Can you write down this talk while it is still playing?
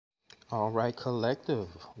All right, collective.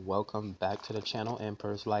 Welcome back to the channel,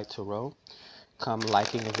 EmperorsLight Tarot. Come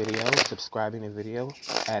liking the video, subscribing the video,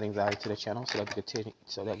 adding value to the channel so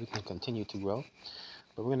that we can continue to grow.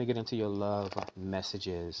 But we're gonna get into your love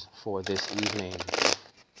messages for this evening.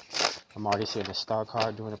 I'm already seeing the star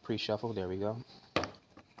card doing a pre-shuffle. There we go. But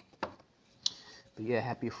yeah,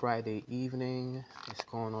 happy Friday evening. It's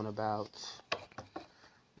going on about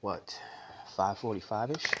what,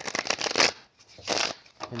 5:45-ish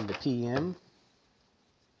in the PM.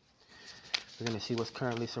 We're going to see what's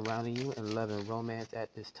currently surrounding you in love and romance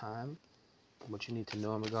at this time. What you need to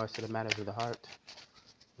know in regards to the matters of the heart.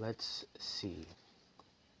 Let's see.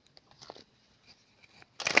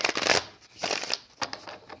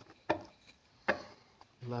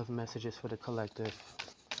 Love messages for the collective.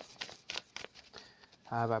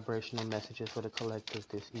 High vibrational messages for the collective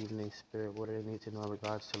this evening, Spirit. What do they need to know in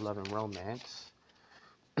regards to love and romance?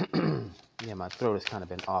 Yeah, my throat has kind of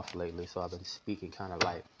been off lately, so I've been speaking kind of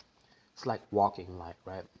light. It's like walking light,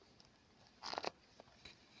 right?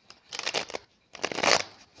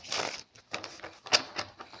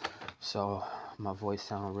 So my voice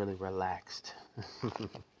sounds really relaxed.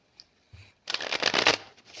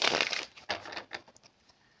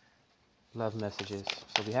 Love messages.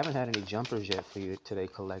 So we haven't had any jumpers yet for you today,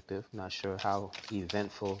 collective. Not sure how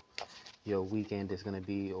eventful your weekend is going to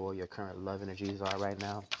be, or your current love energies are right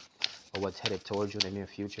now, or what's headed towards you in the near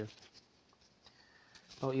future.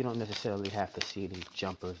 Well, you don't necessarily have to see any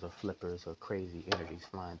jumpers or flippers or crazy energies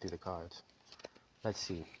flying through the cards. Let's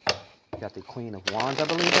see. Got the Queen of Wands, I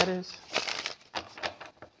believe that is.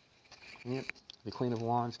 Yep. The Queen of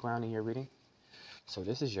Wands grounding your reading. So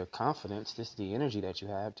this is your confidence. This is the energy that you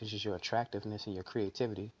have. This is your attractiveness and your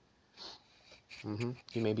creativity. You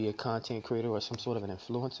may be a content creator or some sort of an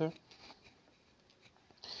influencer.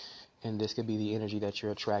 And this could be the energy that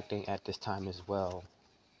you're attracting at this time as well.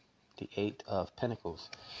 The Eight of Pentacles.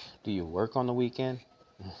 Do you work on the weekend?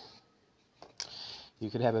 You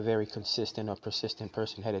could have a very consistent or persistent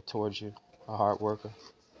person headed towards you, a hard worker.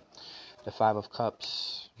 The Five of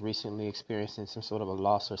Cups, recently experiencing some sort of a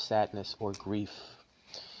loss or sadness or grief,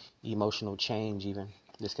 emotional change even.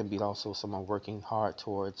 This could be also someone working hard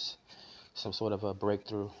towards some sort of a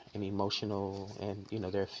breakthrough in emotional and,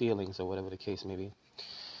 their feelings or whatever the case may be.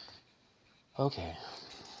 Okay.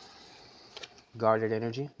 Guarded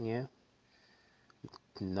energy, yeah.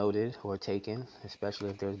 Noted or taken, especially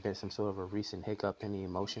if there's been some sort of a recent hiccup in the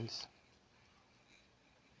emotions.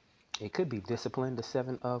 It could be discipline, the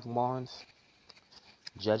Seven of Wands.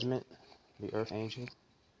 Judgment, the Earth Angel.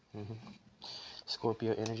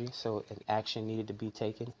 Scorpio energy, so an action needed to be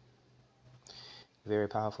taken. Very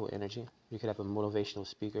powerful energy. You could have a motivational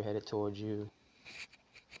speaker headed towards you.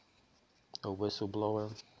 A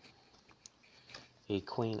whistleblower. A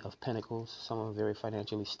Queen of Pentacles, someone very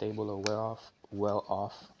financially stable or well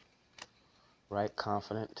off, right?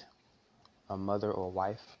 Confident. A mother or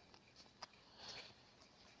wife.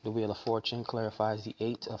 The Wheel of Fortune clarifies the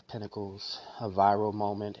Eight of Pentacles, a viral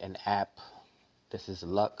moment, an app. This is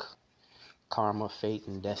luck, karma, fate,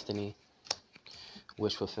 and destiny.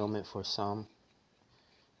 Wish fulfillment for some,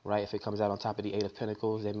 right? If it comes out on top of the Eight of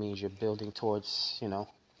Pentacles, that means you're building towards,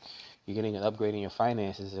 you're getting an upgrade in your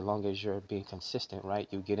finances as long as you're being consistent, right?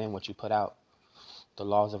 You get in what you put out. The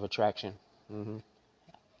laws of attraction.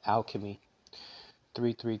 Alchemy.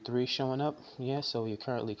 333 showing up. Yeah, so you're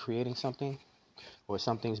currently creating something, or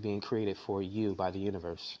something's being created for you by the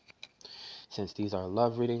universe. Since these are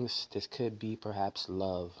love readings, this could be perhaps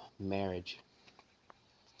love, marriage.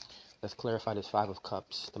 Let's clarify this Five of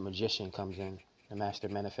Cups. The Magician comes in, the master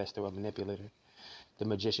manifestor or manipulator. The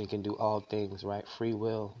Magician can do all things, right? Free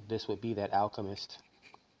will. This would be that alchemist.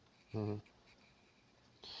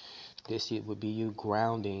 This would be you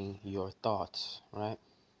grounding your thoughts, right?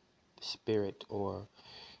 Spirit or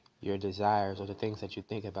your desires or the things that you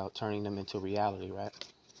think about, turning them into reality, right?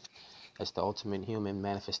 That's the ultimate human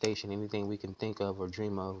manifestation. Anything we can think of or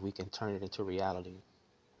dream of, we can turn it into reality,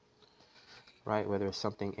 right? Whether it's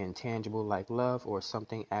something intangible like love or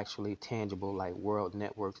something actually tangible like world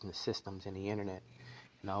networks and the systems and the internet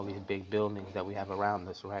and all these big buildings that we have around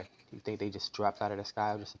us, right? You think they just dropped out of the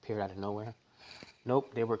sky or just appeared out of nowhere?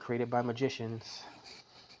 Nope, they were created by magicians,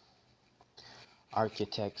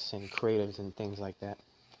 architects, and creatives and things like that.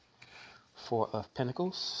 Four of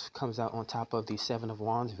Pentacles comes out on top of the Seven of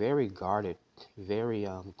Wands. Very guarded, very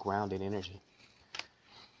grounded energy.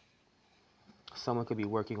 Someone could be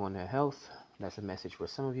working on their health. That's a message for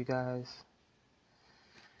some of you guys.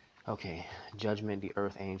 Okay, Judgment, the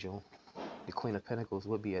Earth Angel. The Queen of Pentacles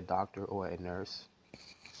would be a doctor or a nurse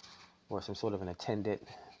or some sort of an attendant,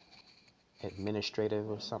 administrative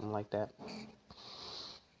or something like that.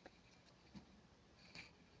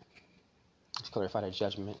 clarify the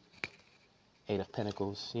Judgment. 8 of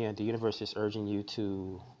Pentacles. Yeah, the universe is urging you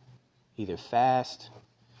to either fast,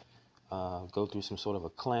 go through some sort of a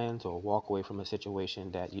cleanse, or walk away from a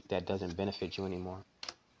situation that doesn't benefit you anymore.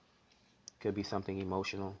 Could be something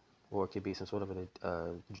emotional, or it could be some sort of an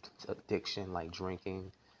addiction like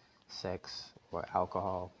drinking, sex, or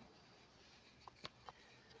alcohol.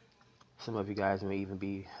 Some of you guys may even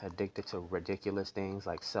be addicted to ridiculous things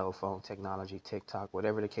like cell phone technology, TikTok,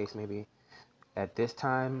 whatever the case may be. At this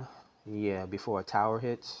time, yeah, before a tower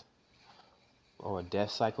hits or a death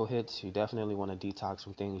cycle hits, you definitely want to detox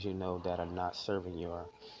from things you know that are not serving your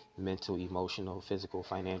mental, emotional, physical,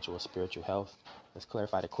 financial, or spiritual health. Let's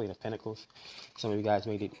clarify the Queen of Pentacles. Some of you guys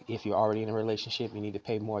if you're already in a relationship, you need to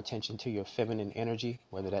pay more attention to your feminine energy,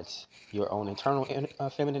 whether that's your own internal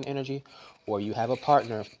feminine energy, or you have a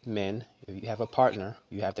partner. Men, if you have a partner,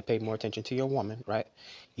 you have to pay more attention to your woman, right?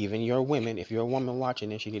 Even your women, if you're a woman watching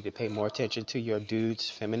this, you need to pay more attention to your dude's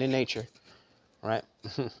feminine nature, right?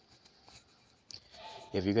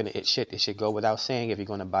 If you're gonna, it should go without saying. If you're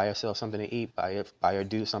gonna buy yourself something to eat, buy your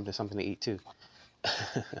dude something to eat too.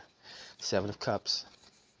 7 of Cups.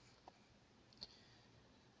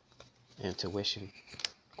 Intuition.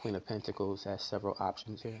 Queen of Pentacles has several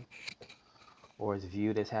options here, or is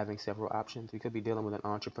viewed as having several options. We could be dealing with an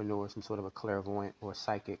entrepreneur, some sort of a clairvoyant or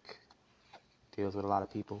psychic. Deals with a lot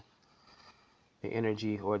of people. The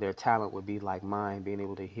energy or their talent would be like mine, being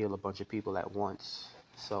able to heal a bunch of people at once.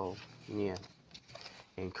 So, yeah.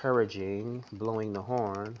 Encouraging, blowing the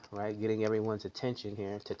horn, right? Getting everyone's attention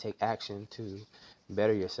here to take action to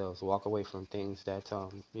better yourselves. Walk away from things that,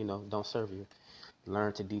 don't serve you.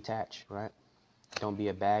 Learn to detach, right? Don't be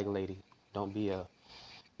a bag lady. Don't be a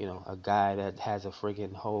guy that has a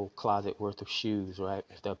friggin' whole closet worth of shoes, right?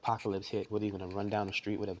 If the apocalypse hit, what are you gonna run down the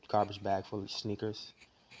street with a garbage bag full of sneakers,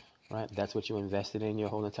 right? That's what you invested in your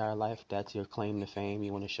whole entire life. That's your claim to fame.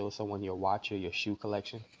 You want to show someone your watch or your shoe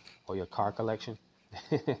collection or your car collection.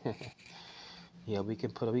 Yeah, we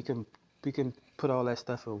can put all that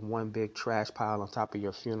stuff in one big trash pile on top of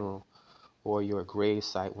your funeral or your grave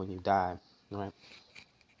site when you die, right?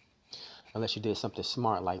 Unless you did something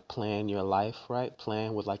smart like plan your life, right?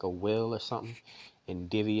 Plan with like a will or something and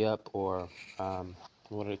divvy up, or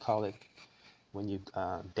what do they call it when you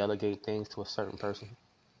delegate things to a certain person,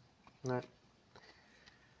 right?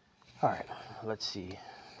 All right, let's see.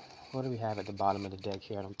 What do we have at the bottom of the deck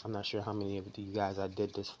here? I'm not sure how many of you guys I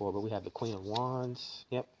did this for, but we have the Queen of Wands.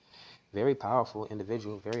 Yep. Very powerful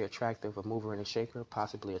individual, very attractive, a mover and a shaker,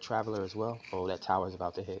 possibly a traveler as well. Oh, that tower is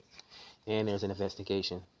about to hit. And there's an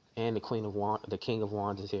investigation. And the King of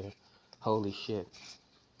Wands is here. Holy shit.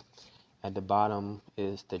 At the bottom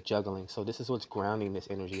is the juggling. So this is what's grounding this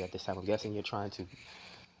energy at this time. I'm guessing you're trying to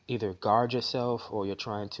either guard yourself or you're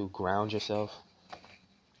trying to ground yourself.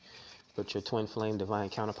 But your twin flame divine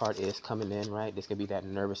counterpart is coming in, right? This could be that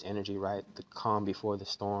nervous energy, right? The calm before the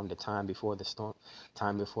storm, the time before the storm,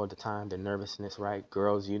 time before the time, the nervousness, right?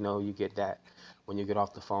 Girls, you get that when you get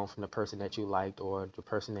off the phone from the person that you liked, or the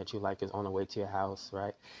person that you like is on the way to your house,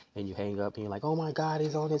 right? And you hang up and you're like, oh my God,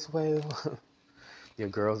 he's on his way. Your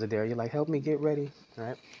girls are there. You're like, help me get ready,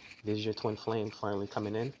 right? This is your twin flame finally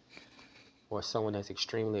coming in. Or someone that's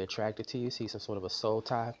extremely attracted to you, see some sort of a soul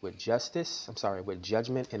tie with with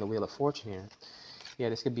judgment and the Wheel of Fortune here. Yeah,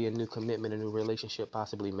 this could be a new commitment, a new relationship,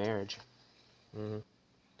 possibly marriage.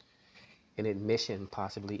 An admission,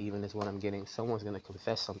 possibly even, is what I'm getting. Someone's going to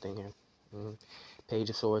confess something here. Page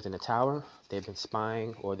of Swords in the Tower. They've been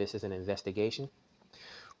spying, or this is an investigation,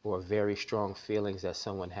 or very strong feelings that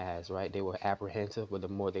someone has, right? They were apprehensive, but the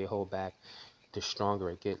more they hold back, the stronger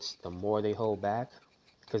it gets. The more they hold back,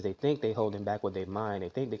 because they think they're holding back with their mind. They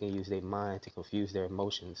think they can use their mind to confuse their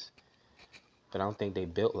emotions. But I don't think they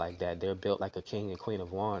built like that. They're built like a King and Queen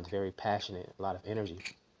of Wands, very passionate, a lot of energy.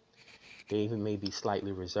 They even may be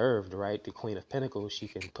slightly reserved, right? The Queen of Pentacles, she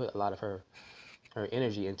can put a lot of her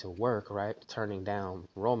energy into work, right? Turning down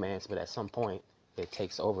romance, but at some point, it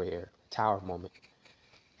takes over here. Tower moment.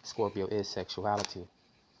 Scorpio is sexuality,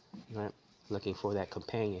 right? Looking for that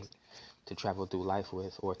companion to travel through life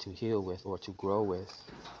with, or to heal with, or to grow with.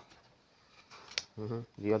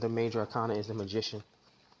 The other major arcana is the Magician.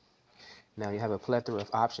 Now you have a plethora of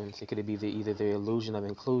options. It could be either the illusion of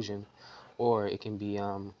inclusion, or it can be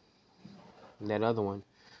that other one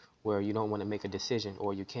where you don't want to make a decision,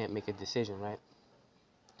 or you can't make a decision, right?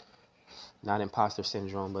 Not imposter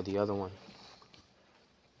syndrome, but the other one.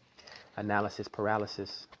 Analysis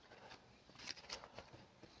paralysis.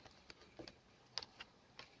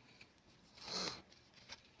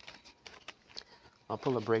 I'll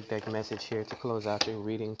pull a break deck message here to close out your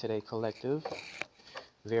reading today, collective.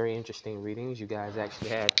 Very interesting readings. You guys actually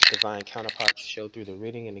had divine counterparts show through the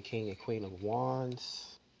reading, and the King and Queen of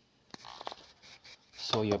Wands.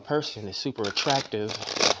 So your person is super attractive.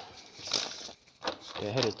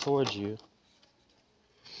 They're headed towards you.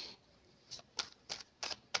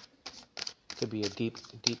 Could be a deep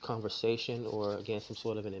conversation, or again some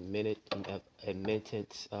sort of an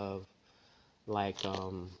admittance of like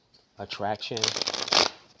attraction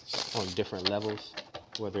on different levels,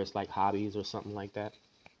 whether it's like hobbies or something like that,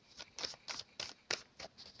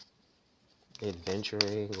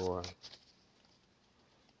 adventuring or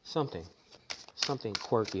something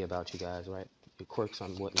quirky about you guys, right? Your quirks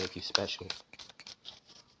on what make you special.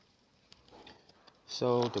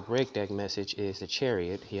 So the break deck message is the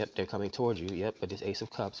Chariot. Yep, they're coming towards you. Yep, but this Ace of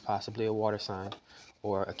Cups, possibly a water sign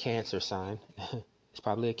or a Cancer sign. It's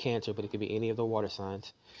probably a Cancer, but it could be any of the water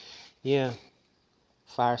signs. Yeah,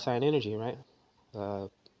 fire sign energy, right?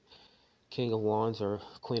 King of Wands or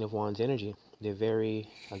Queen of Wands energy. They're very,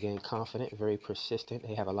 again, confident, very persistent.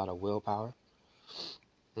 They have a lot of willpower.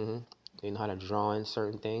 They know how to draw in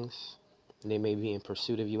certain things. They may be in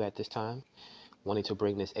pursuit of you at this time, wanting to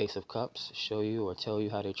bring this Ace of Cups, show you or tell you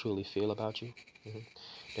how they truly feel about you.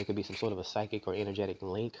 There could be some sort of a psychic or energetic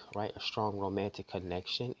link, right? A strong romantic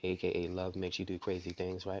connection, aka love makes you do crazy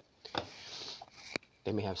things, right?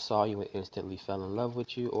 They may have saw you and instantly fell in love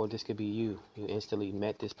with you, or this could be you. You instantly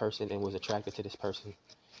met this person and was attracted to this person.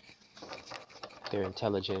 Their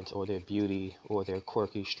intelligence or their beauty or their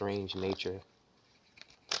quirky, strange nature.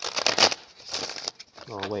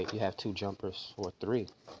 Oh wait, you have 2 jumpers, or 3.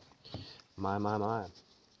 My.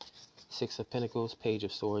 6 of Pentacles, Page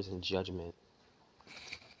of Swords, and Judgment.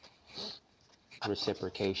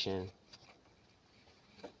 Reciprocation.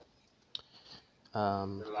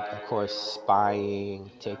 Of course,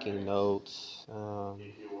 spying, taking notes,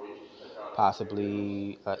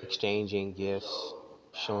 possibly exchanging gifts,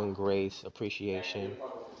 showing grace, appreciation,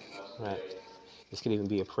 right? This could even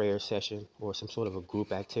be a prayer session or some sort of a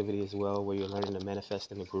group activity as well, where you're learning to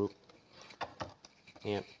manifest in a group.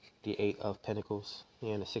 Yeah, the 8 of Pentacles,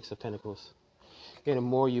 yeah, and the 6 of Pentacles. Yeah, the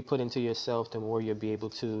more you put into yourself, the more you'll be able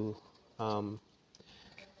to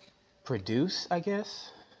produce, I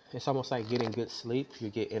guess. It's almost like getting good sleep. You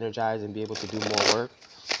get energized and be able to do more work.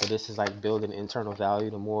 But this is like building internal value.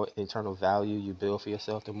 The more internal value you build for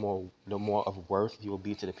yourself, the more of worth you will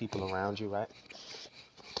be to the people around you, right?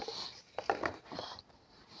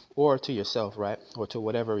 Or to yourself, right? Or to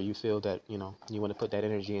whatever you feel that, you know, you want to put that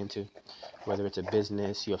energy into. Whether it's a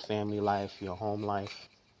business, your family life, your home life,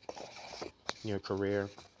 your career.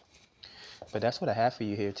 But that's what I have for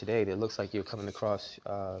you here today. It looks like you're coming across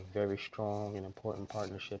very strong and important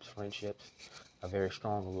partnerships, friendships, a very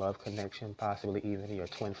strong love connection, possibly even your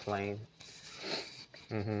twin flame.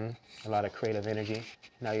 A lot of creative energy.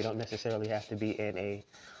 Now, you don't necessarily have to be in a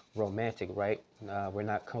romantic, right? We're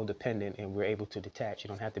not codependent and we're able to detach. You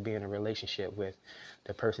don't have to be in a relationship with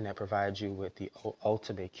the person that provides you with the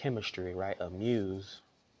ultimate chemistry, right? A muse,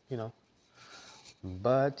 you know.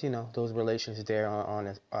 But, you know, those relations there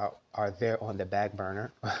are there on the back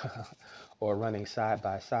burner or running side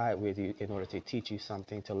by side with you in order to teach you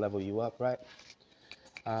something, to level you up, right?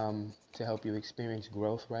 To help you experience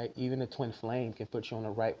growth, right? Even a twin flame can put you on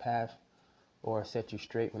the right path or set you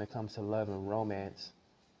straight when it comes to love and romance,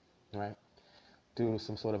 right? Through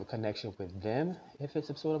some sort of a connection with them, if it's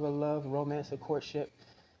some sort of a love, romance, or courtship,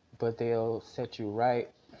 but they'll set you right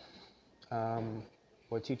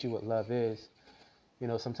or teach you what love is. You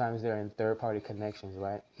know, sometimes they're in third-party connections,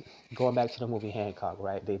 right? Going back to the movie Hancock,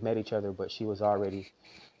 right? They met each other, but she was already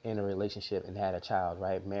in a relationship and had a child,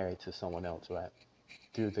 right? Married to someone else, right?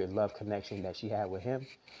 Through the love connection that she had with him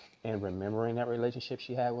and remembering that relationship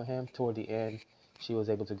she had with him, toward the end, she was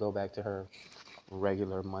able to go back to her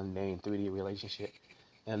regular, mundane 3D relationship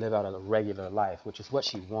and live out a regular life, which is what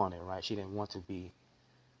she wanted, right? She didn't want to be,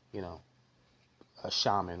 you know, a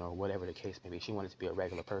shaman or whatever the case may be. She wanted to be a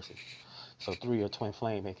regular person. So through your twin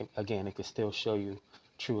flame, it can still show you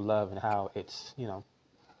true love and how it's, you know,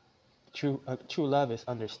 true love is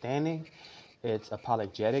understanding, it's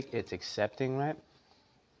apologetic, it's accepting, right?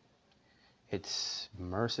 It's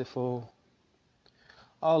merciful,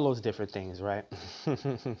 all those different things, right?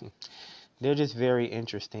 They're just very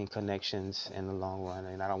interesting connections in the long run,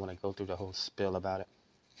 and I don't want to go through the whole spill about it.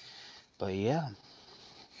 But yeah,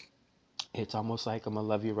 it's almost like I'm gonna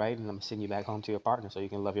love you right, and I'm gonna send you back home to your partner so you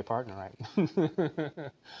can love your partner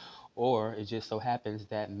right. Or it just so happens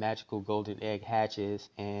that magical golden egg hatches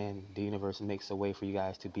and the universe makes a way for you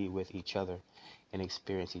guys to be with each other and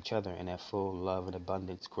experience each other in that full love and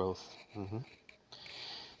abundance growth.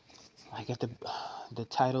 I get the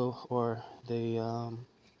title or the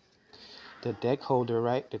the deck holder,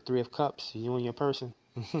 right? The 3 of Cups, you and your person.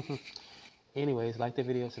 Anyways, like the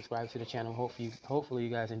video, subscribe to the channel. Hopefully you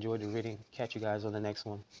guys enjoyed the reading. Catch you guys on the next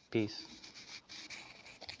one. Peace.